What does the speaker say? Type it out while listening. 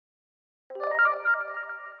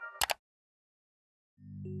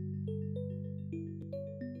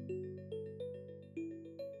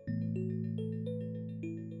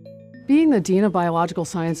Being the Dean of Biological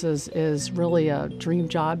Sciences is really a dream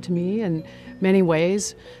job to me in many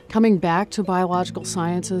ways. Coming back to biological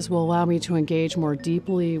sciences will allow me to engage more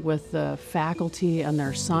deeply with the faculty and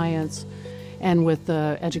their science and with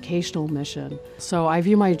the educational mission. So I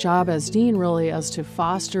view my job as Dean really as to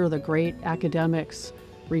foster the great academics,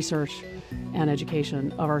 research, and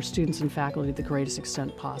education of our students and faculty to the greatest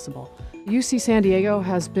extent possible. UC San Diego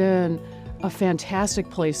has been a fantastic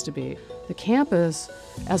place to be. The campus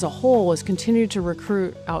as a whole has continued to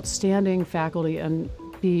recruit outstanding faculty and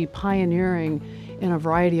be pioneering in a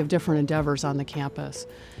variety of different endeavors on the campus.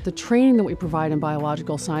 The training that we provide in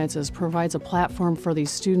biological sciences provides a platform for these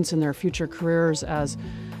students in their future careers as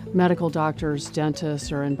medical doctors,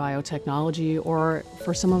 dentists, or in biotechnology, or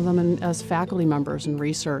for some of them as faculty members and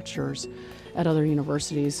researchers at other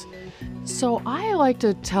universities. So I like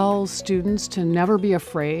to tell students to never be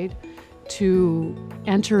afraid to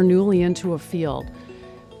enter newly into a field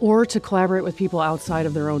or to collaborate with people outside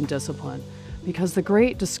of their own discipline. Because the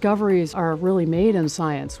great discoveries are really made in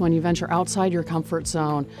science when you venture outside your comfort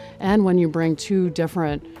zone and when you bring two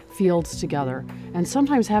different fields together. And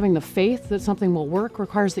sometimes having the faith that something will work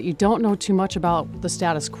requires that you don't know too much about the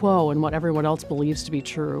status quo and what everyone else believes to be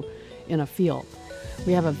true in a field.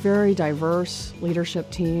 We have a very diverse leadership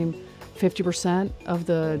team. 50% of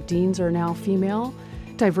the deans are now female.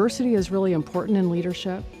 Diversity is really important in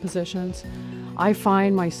leadership positions. I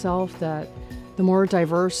find myself that the more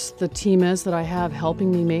diverse the team is that I have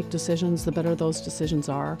helping me make decisions, the better those decisions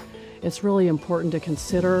are. It's really important to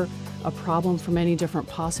consider a problem from many different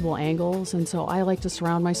possible angles, and so I like to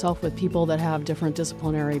surround myself with people that have different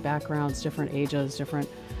disciplinary backgrounds, different ages, different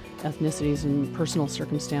ethnicities, and personal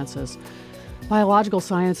circumstances. Biological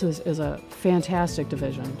sciences is a fantastic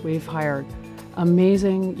division. We've hired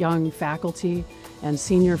amazing young faculty and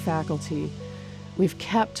senior faculty. We've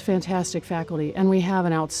kept fantastic faculty, and we have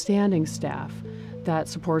an outstanding staff that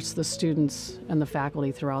supports the students and the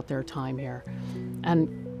faculty throughout their time here.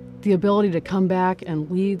 And the ability to come back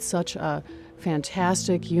and lead such a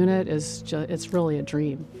fantastic unit it's really a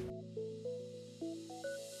dream.